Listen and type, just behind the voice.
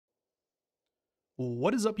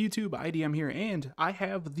What is up, YouTube? IDM here, and I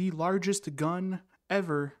have the largest gun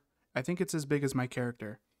ever. I think it's as big as my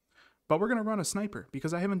character. But we're going to run a sniper,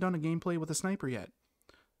 because I haven't done a gameplay with a sniper yet.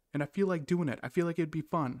 And I feel like doing it. I feel like it'd be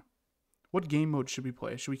fun. What game mode should we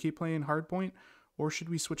play? Should we keep playing hardpoint, or should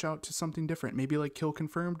we switch out to something different? Maybe like kill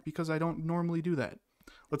confirmed, because I don't normally do that.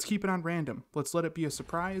 Let's keep it on random. Let's let it be a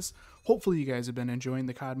surprise. Hopefully you guys have been enjoying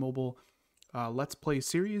the COD Mobile Let's Play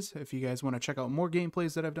series. If you guys want to check out more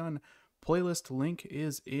gameplays that I've done, playlist link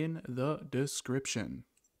is in the description.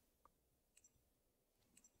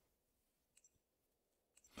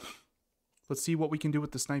 Let's see what we can do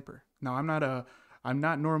with the sniper. Now, I'm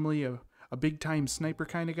not normally a big time sniper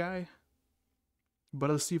kind of guy,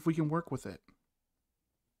 but let's see if we can work with it.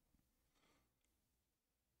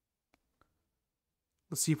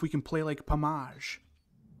 Let's see if we can play like Pomage.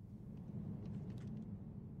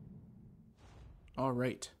 All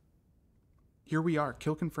right. Here we are,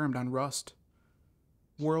 kill confirmed on Rust.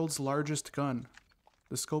 World's largest gun.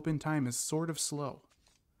 The scope in time is sort of slow.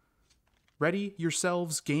 Ready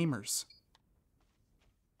yourselves, gamers.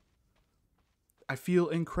 I feel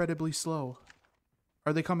incredibly slow.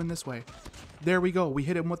 Are they coming this way? There we go. We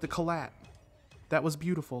hit him with the collat. That was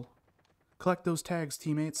beautiful. Collect those tags,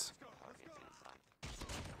 teammates.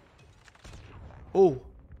 Oh.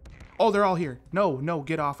 Oh, they're all here. No, no,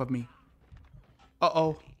 get off of me.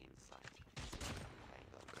 Uh-oh.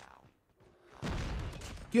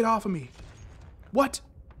 Get off of me. What?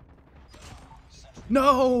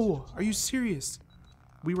 No! Are you serious?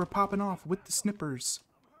 We were popping off with the snippers.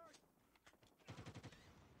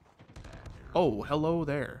 Oh, hello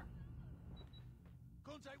there.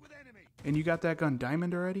 And you got that gun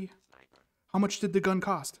diamond already? How much did the gun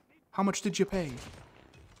cost? How much did you pay?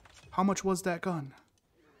 How much was that gun?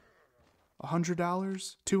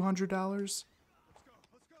 $100? $200?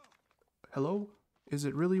 Hello? Is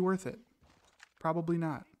it really worth it? Probably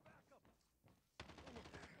not.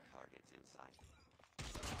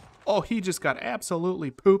 Oh, he just got absolutely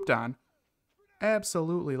pooped on.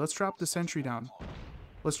 Absolutely. Let's drop the sentry down.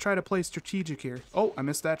 Let's try to play strategic here. Oh, I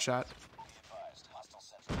missed that shot.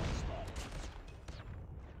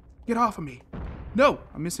 Get off of me. No,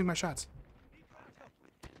 I'm missing my shots.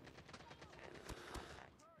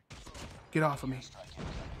 Get off of me.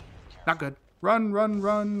 Not good. Run, run,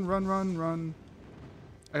 run, run, run, run.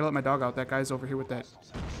 I gotta let my dog out. That guy's over here with that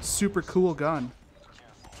super cool gun.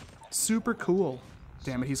 Super cool.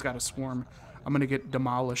 Damn it, he's got a swarm. I'm gonna get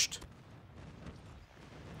demolished.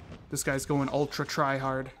 This guy's going ultra try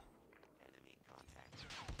hard.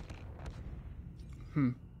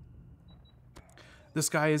 This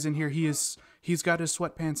guy is in here. He's got his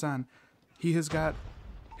sweatpants on. He has got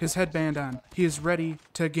his headband on. He is ready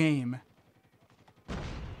to game.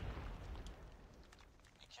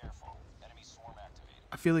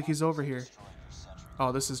 I feel like he's over here.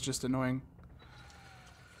 Oh, this is just annoying.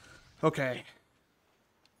 Okay.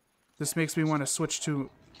 This makes me want to switch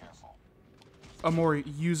to a more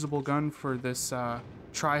usable gun for this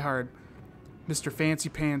try-hard Mr. Fancy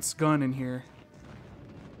Pants gun in here.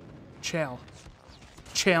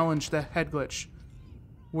 Challenge the head glitch.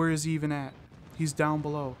 Where is he even at? He's down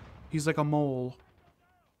below. He's like a mole.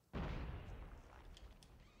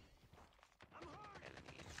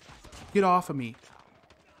 Get off of me.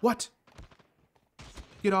 What?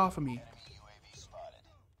 Get off of me.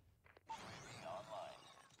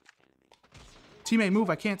 Teammate, move.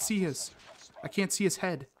 I can't see his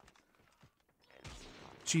head.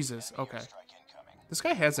 Jesus. Okay. This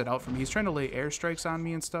guy has it out for me. He's trying to lay airstrikes on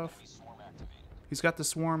me and stuff. He's got the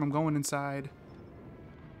swarm. I'm going inside.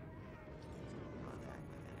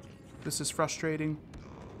 This is frustrating.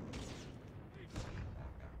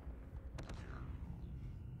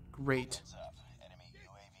 Great.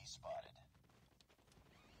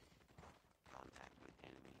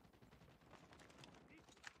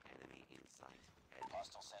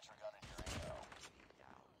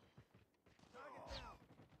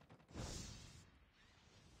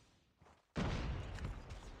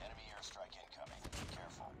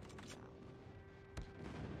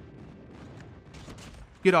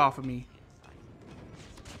 Get off of me.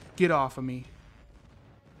 Get off of me.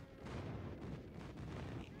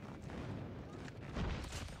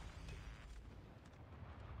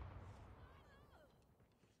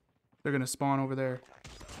 They're gonna spawn over there.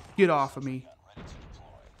 Get off of me.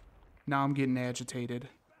 Now I'm getting agitated.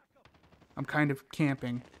 I'm kind of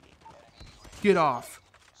camping. Get off.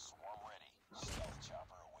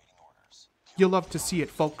 You'll love to see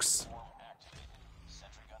it, folks.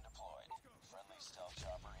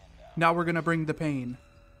 Now we're gonna bring the pain.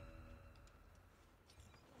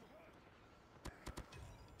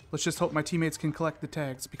 Let's just hope my teammates can collect the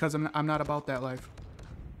tags, because I'm not about that life.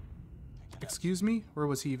 Excuse me? Where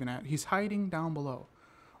was he even at? He's hiding down below.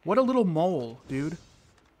 What a little mole, dude.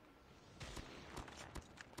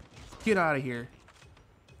 Get out of here.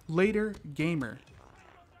 Later, gamer. Be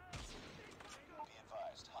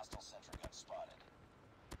advised, hostile sentry gun spotted.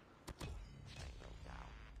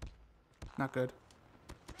 Not good.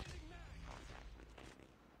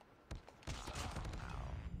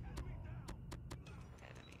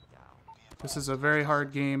 This is a very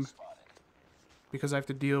hard game because I have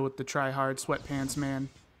to deal with the try-hard sweatpants man.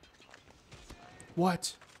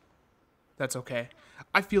 What? That's okay.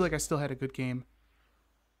 I feel like I still had a good game.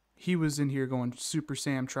 He was in here going Super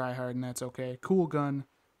Sam try-hard, and that's okay. Cool gun.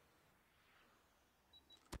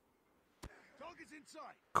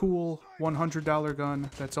 Cool $100 gun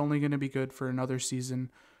that's only going to be good for another season,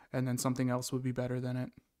 and then something else would be better than it.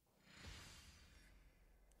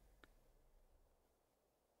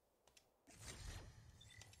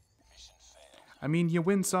 I mean, you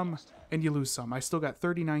win some and you lose some. I still got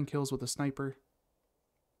 39 kills with a sniper.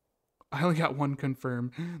 I only got 1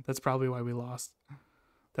 confirm. That's probably why we lost.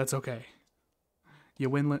 That's okay. You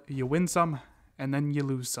win some and then you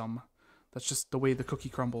lose some. That's just the way the cookie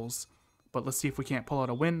crumbles. But let's see if we can't pull out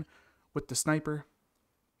a win with the sniper.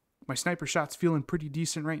 My sniper shot's feeling pretty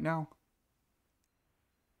decent right now.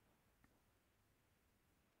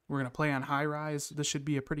 We're going to play on high rise. This should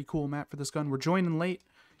be a pretty cool map for this gun. We're joining late.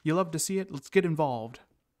 You love to see it. Let's get involved.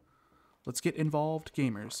 Let's get involved,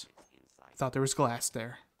 gamers. Thought there was glass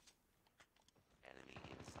there.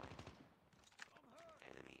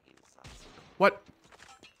 What?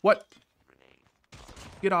 What?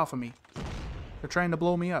 Get off of me. They're trying to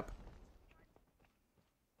blow me up.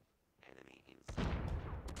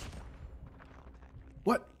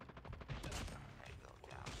 What?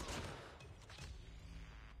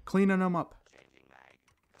 Cleaning them up.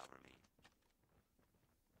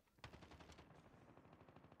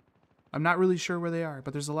 I'm not really sure where they are,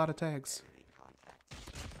 but there's a lot of tags.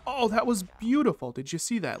 Oh, that was beautiful. Did you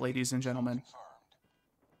see that, ladies and gentlemen?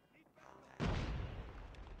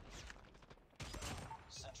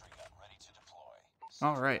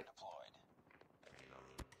 All right.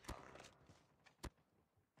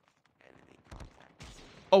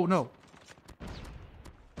 Oh, no.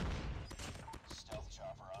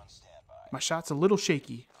 My shot's a little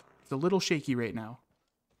shaky. It's a little shaky right now.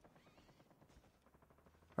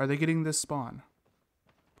 Are they getting this spawn?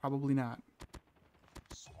 Probably not.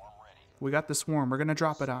 We got the swarm. We're going to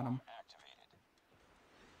drop it on them.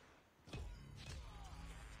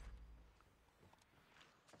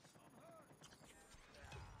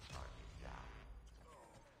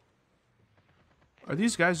 Are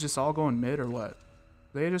these guys just all going mid or what?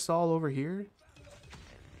 They just all over here?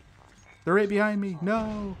 They're right behind me.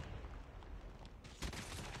 No.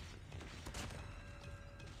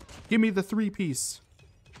 Give me the 3-piece.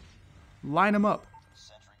 Line them up.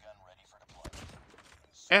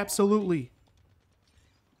 Absolutely.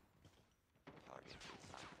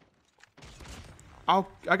 I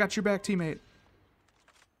got your back, teammate.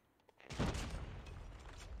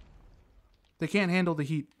 They can't handle the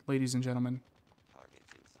heat, ladies and gentlemen.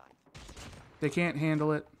 They can't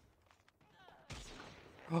handle it.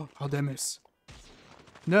 Oh, how'd they miss?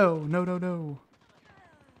 No, no, no, no.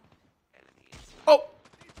 Oh!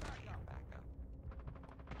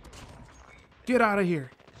 Get out of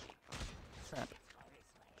here. Crap.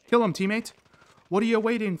 Kill him, teammate. What are you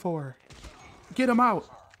waiting for? Get him out.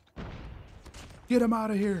 Get him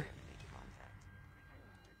out of here.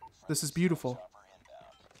 This is beautiful.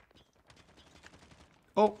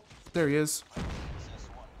 Oh, there he is.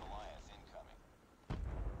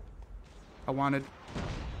 I wanted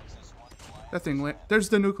that thing lit. There's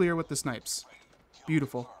the nuclear with the snipes.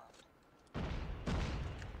 Beautiful.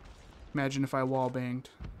 Imagine if I wall banged.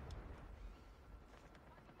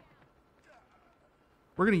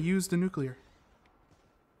 We're gonna use the nuclear.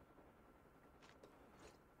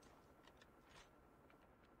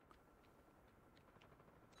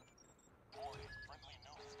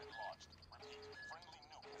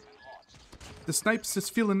 The snipes is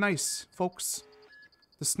feeling nice, folks.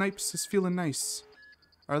 The snipes is feeling nice.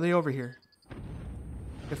 Are they over here?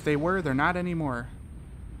 If they were, they're not anymore.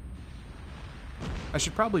 I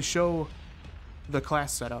should probably show the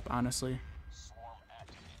class setup, honestly.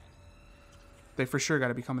 They for sure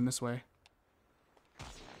gotta be coming this way.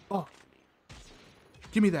 Oh.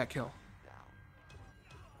 Give me that kill.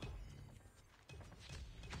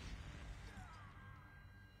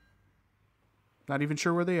 Not even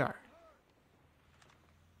sure where they are.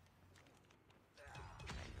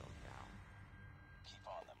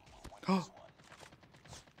 Oh.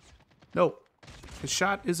 No. His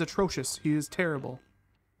shot is atrocious. He is terrible.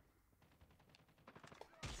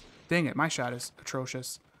 Dang it, my shot is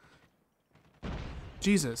atrocious.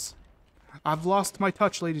 Jesus. I've lost my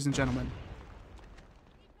touch, ladies and gentlemen.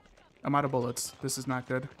 I'm out of bullets. This is not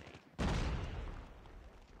good.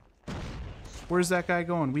 Where's that guy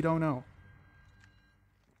going? We don't know.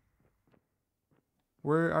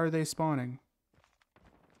 Where are they spawning?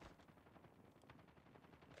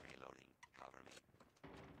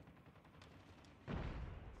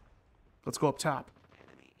 Let's go up top.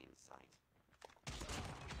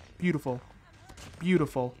 Beautiful.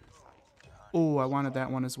 Beautiful. Oh, I wanted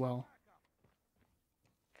that one as well.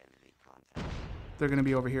 They're going to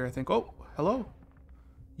be over here, I think. Oh, hello.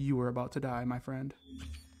 You were about to die, my friend.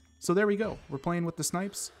 So there we go. We're playing with the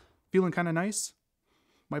snipes. Feeling kind of nice.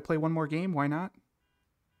 Might play one more game. Why not?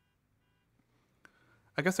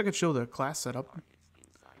 I guess I could show the class setup.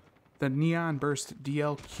 The Neon Burst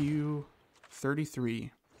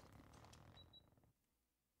DLQ-33.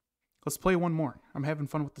 Let's play one more. I'm having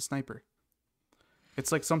fun with the sniper.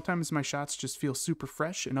 It's like sometimes my shots just feel super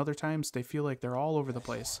fresh, and other times they feel like they're all over the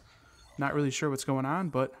place. Not really sure what's going on,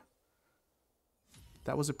 but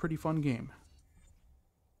that was a pretty fun game.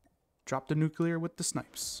 Drop the nuclear with the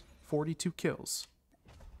snipes. 42 kills.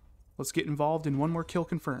 Let's get involved in one more kill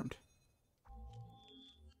confirmed.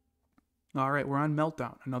 Alright, we're on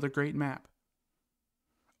Meltdown. Another great map.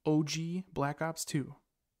 OG Black Ops 2.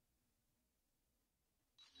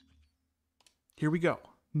 Here we go.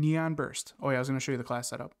 Neon Burst. Oh yeah, I was going to show you the class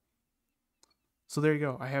setup. So there you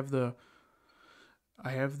go. I have the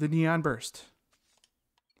Neon Burst.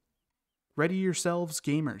 Ready yourselves,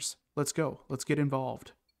 gamers. Let's go. Let's get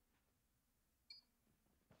involved.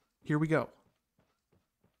 Here we go.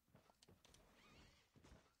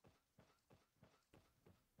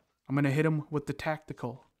 I'm going to hit them with the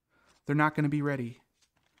tactical. They're not going to be ready.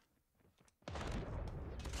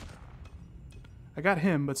 I got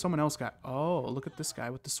him, but someone else got... Oh, look at this guy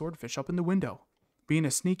with the swordfish up in the window. Being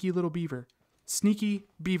a sneaky little beaver. Sneaky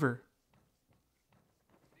beaver.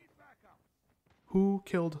 Who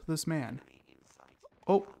killed this man?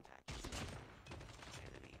 Oh.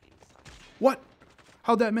 What?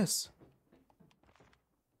 How'd that miss?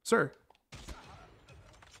 Sir.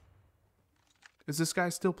 Is this guy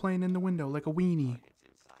still playing in the window like a weenie?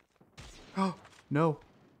 Oh, no.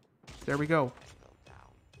 There we go.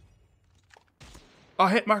 Oh,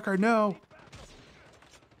 hit marker, no.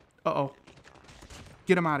 Uh-oh.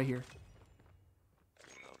 Get him out of here.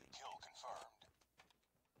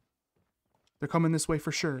 They're coming this way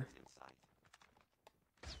for sure.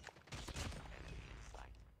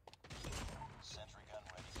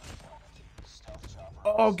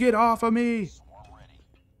 Oh, get off of me.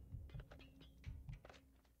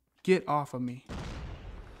 Get off of me.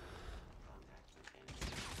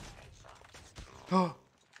 Oh.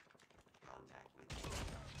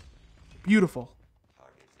 Beautiful.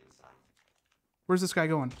 Where's this guy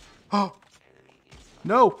going? Oh.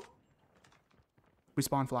 No. We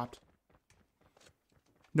spawn flopped.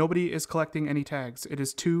 Nobody is collecting any tags. It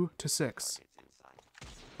is 2 to 6.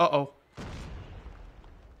 Uh-oh.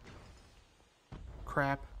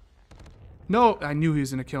 Crap. No, I knew he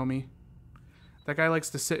was going to kill me. That guy likes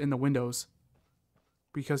to sit in the windows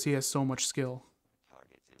because he has so much skill.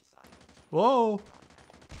 Whoa.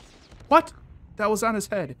 What? That was on his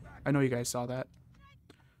head. I know you guys saw that.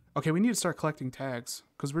 Okay, we need to start collecting tags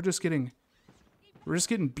because we're just getting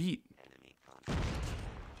beat.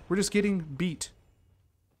 We're just getting beat.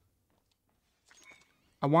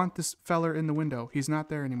 I want this feller in the window. He's not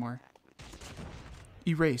there anymore.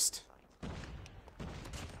 Erased.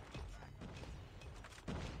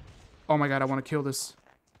 Oh my god, I want to kill this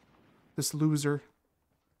loser.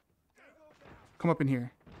 Come up in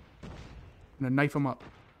here. I'm gonna knife him up.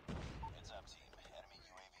 Heads up, team. Enemy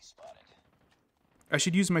UAV spotted. I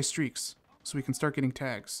should use my streaks so we can start getting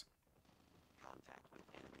tags.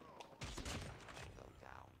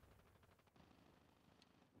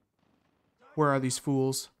 Where are these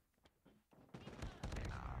fools?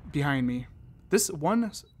 Behind me. This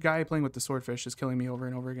one guy playing with the swordfish is killing me over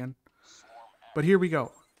and over again. But here we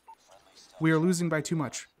go. We are losing by too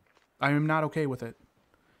much. I am not okay with it.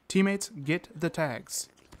 Teammates, get the tags.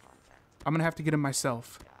 I'm gonna have to get them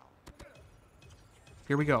myself.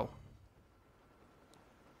 Here we go.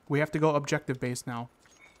 We have to go objective based now.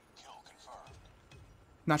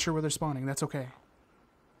 Not sure where they're spawning. That's okay.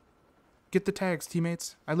 Get the tags,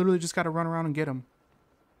 teammates. I literally just gotta run around and get them.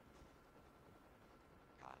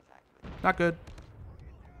 Not good.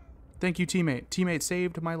 Thank you, teammate. Teammate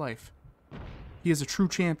saved my life. He is a true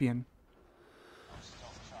champion.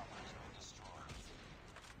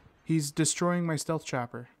 He's destroying my stealth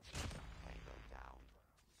chopper.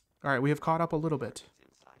 All right, we have caught up a little bit.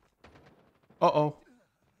 Uh-oh.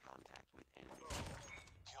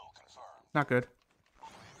 Not good.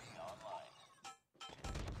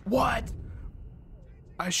 What?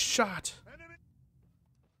 I shot.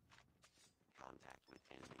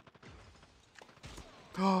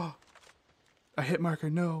 Oh. A hit marker,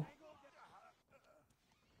 no.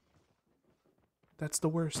 That's the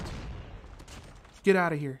worst. Get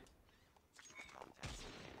out of here.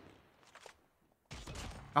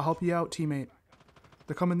 I'll help you out, teammate.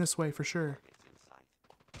 They're coming this way for sure.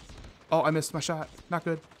 Oh, I missed my shot. Not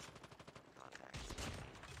good.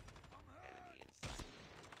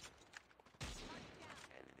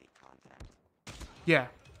 Yeah,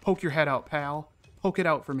 poke your head out, pal. Poke it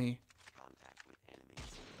out for me.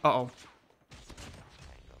 Uh-oh.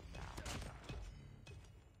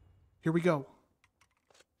 Here we go.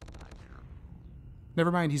 Never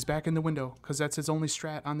mind, he's back in the window, because that's his only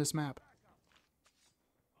strat on this map.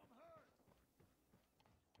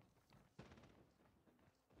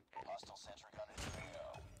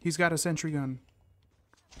 He's got a sentry gun.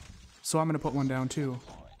 So I'm going to put one down too.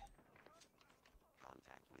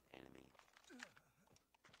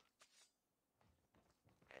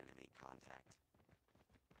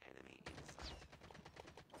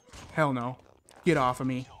 Hell no. Get off of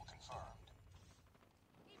me.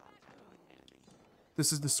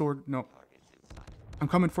 This is the sword. No. I'm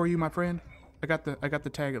coming for you, my friend. I got the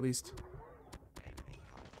tag at least.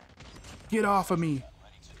 Get off of me.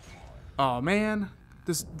 Oh man.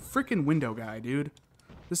 This freaking window guy, dude.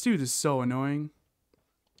 This dude is so annoying.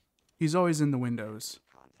 He's always in the windows.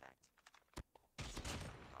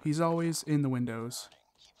 He's always in the windows.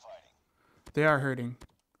 They are hurting.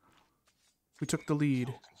 We took the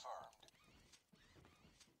lead.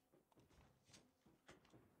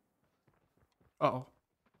 Uh-oh.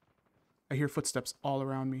 I hear footsteps all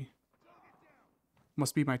around me.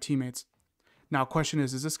 Must be my teammates. Now, question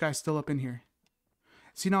is this guy still up in here?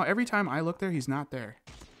 See, now every time I look there, he's not there.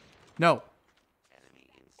 No.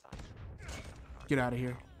 Get out of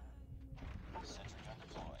here.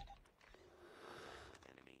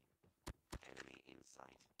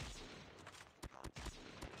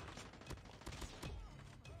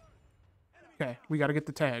 Okay, we gotta get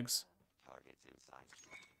the tags.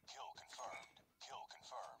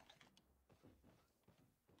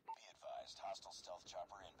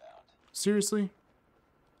 Seriously?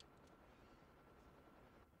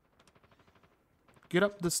 Get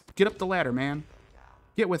up the ladder, man.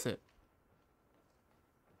 Get with it.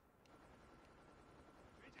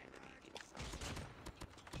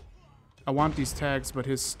 I want these tags, but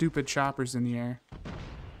his stupid chopper's in the air.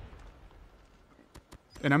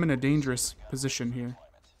 And I'm in a dangerous position here.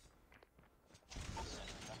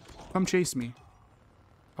 Come chase me.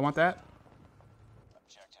 I want that.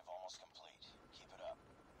 Objective almost complete. Keep it up.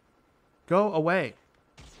 Go away.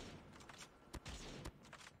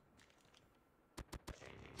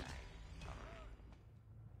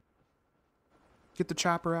 Get the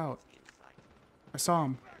chopper out. I saw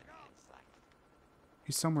him.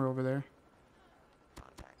 He's somewhere over there.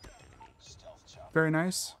 Very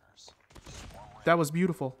nice. That was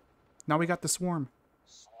beautiful. Now we got the swarm.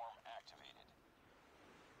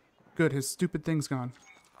 Good, his stupid thing's gone.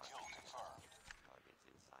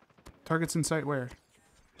 Target's in sight where?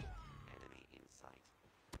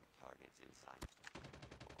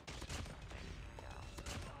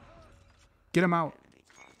 Get him out.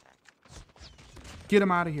 Get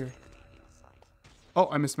him out of here. Oh,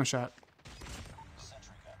 I missed my shot.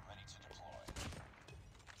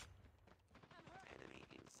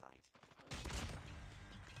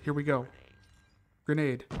 Here we go.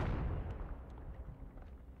 Grenade.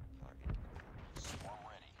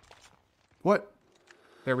 What?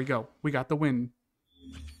 There we go. We got the win.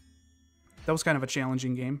 That was kind of a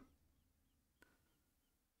challenging game.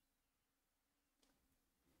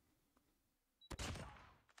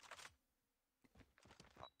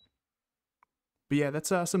 But yeah, that's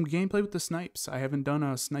some gameplay with the snipes. I haven't done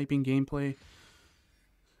a sniping gameplay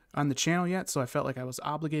on the channel yet, so I felt like I was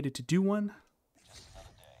obligated to do one.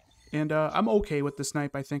 And I'm okay with the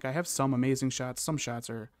snipe, I think. I have some amazing shots. Some shots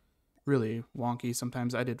are really wonky.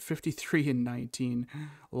 Sometimes I did 53 and 19.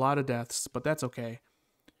 A lot of deaths, but that's okay.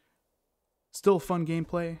 Still fun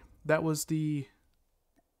gameplay. That was the...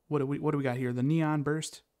 What do we got here? The Neon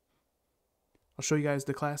Burst. I'll show you guys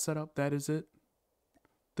the class setup. That is it.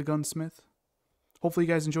 The Gunsmith. Hopefully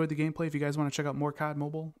you guys enjoyed the gameplay. If you guys want to check out more COD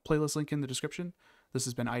Mobile, playlist link in the description. This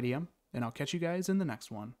has been IDM, and I'll catch you guys in the next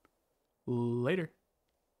one. Later.